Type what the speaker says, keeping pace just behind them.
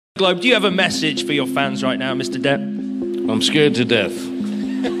globe. Do you have a message for your fans right now, Mr. Depp? I'm scared to death.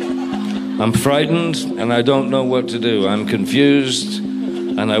 I'm frightened, and I don't know what to do. I'm confused,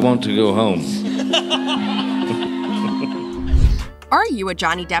 and I want to go home. Are you a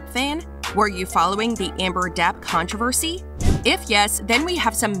Johnny Depp fan? Were you following the Amber Depp controversy? If yes, then we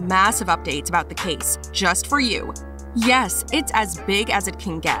have some massive updates about the case, just for you. Yes, it's as big as it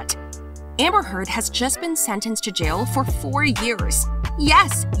can get. Amber Heard has just been sentenced to jail for 4 years.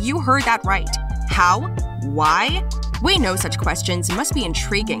 Yes, you heard that right. How? Why? We know such questions must be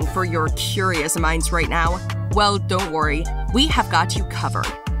intriguing for your curious minds right now. Well, don't worry, we have got you covered.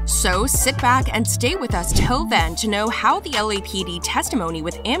 So sit back and stay with us till then to know how the LAPD testimony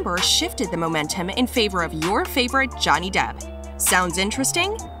with Amber shifted the momentum in favor of your favorite Johnny Depp. Sounds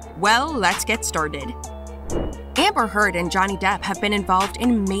interesting? Well, let's get started. Amber Heard and Johnny Depp have been involved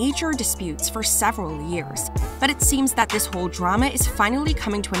in major disputes for several years, but it seems that this whole drama is finally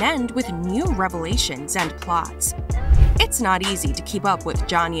coming to an end with new revelations and plots. It's not easy to keep up with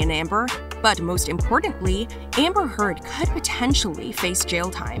Johnny and Amber, but most importantly, Amber Heard could potentially face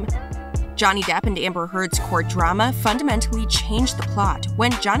jail time. Johnny Depp and Amber Heard's court drama fundamentally changed the plot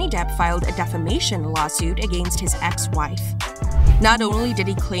when Johnny Depp filed a defamation lawsuit against his ex-wife. Not only did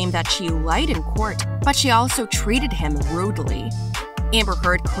he claim that she lied in court, but she also treated him rudely. Amber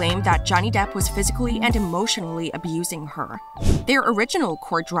Heard claimed that Johnny Depp was physically and emotionally abusing her. Their original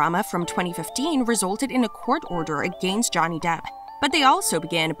court drama from 2015 resulted in a court order against Johnny Depp, but they also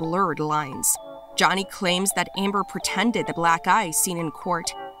began blurred lines. Johnny claims that Amber pretended the black eye seen in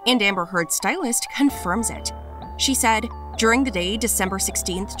court, and Amber Heard's stylist confirms it. She said, "During the day, December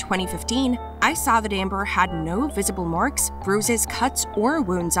 16, 2015, I saw that Amber had no visible marks, bruises, cuts, or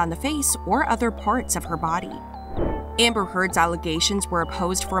wounds on the face or other parts of her body." Amber Heard's allegations were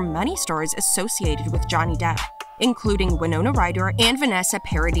opposed for many stars associated with Johnny Depp, including Winona Ryder and Vanessa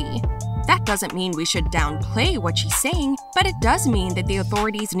Paradis. That doesn't mean we should downplay what she's saying, but it does mean that the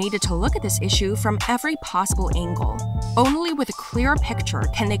authorities needed to look at this issue from every possible angle. Only with a clear picture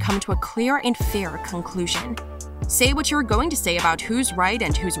can they come to a clear and fair conclusion. Say what you're going to say about who's right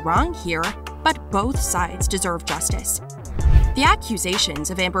and who's wrong here, but both sides deserve justice. The accusations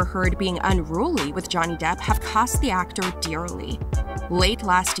of Amber Heard being unruly with Johnny Depp have cost the actor dearly. Late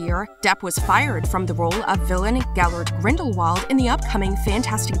last year, Depp was fired from the role of villain Gellert Grindelwald in the upcoming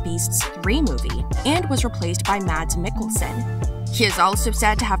Fantastic Beasts 3 movie and was replaced by Mads Mikkelsen. He is also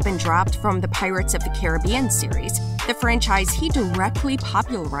said to have been dropped from the Pirates of the Caribbean series, the franchise he directly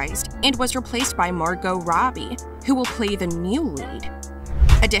popularized, and was replaced by Margot Robbie, who will play the new lead.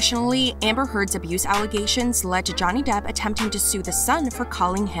 Additionally, Amber Heard's abuse allegations led to Johnny Depp attempting to sue the Sun for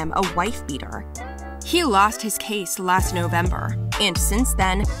calling him a wife-beater. He lost his case last November, and since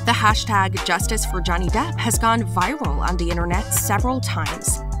then, the hashtag #JusticeForJohnnyDepp has gone viral on the internet several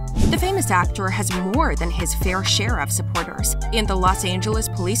times. The famous actor has more than his fair share of supporters, and the Los Angeles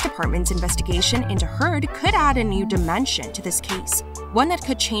Police Department's investigation into Heard could add a new dimension to this case, one that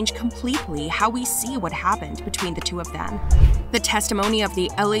could change completely how we see what happened between the two of them. The testimony of the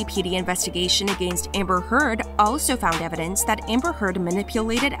LAPD investigation against Amber Heard also found evidence that Amber Heard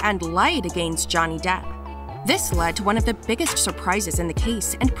manipulated and lied against Johnny Depp. This led to one of the biggest surprises in the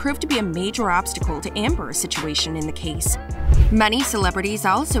case and proved to be a major obstacle to Amber's situation in the case. Many celebrities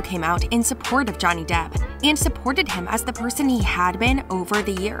also came out in support of Johnny Depp and supported him as the person he had been over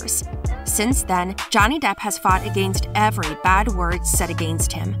the years. Since then, Johnny Depp has fought against every bad word said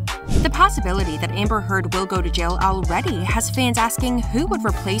against him. The possibility that Amber Heard will go to jail already has fans asking who would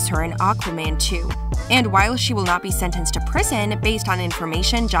replace her in Aquaman 2. And while she will not be sentenced to prison based on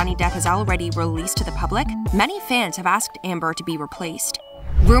information Johnny Depp has already released to the public, many fans have asked Amber to be replaced.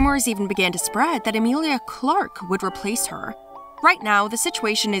 Rumors even began to spread that Emilia Clarke would replace her. Right now, the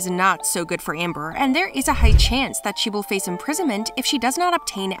situation is not so good for Amber, and there is a high chance that she will face imprisonment if she does not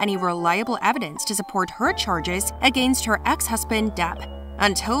obtain any reliable evidence to support her charges against her ex-husband Depp.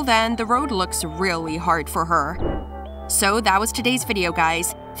 Until then, the road looks really hard for her. So that was today's video,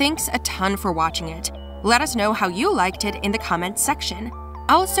 guys. Thanks a ton for watching it. Let us know how you liked it in the comments section.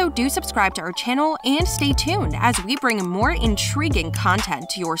 Also, do subscribe to our channel and stay tuned as we bring more intriguing content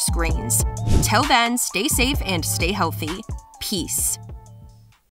to your screens. Till then, stay safe and stay healthy. Peace.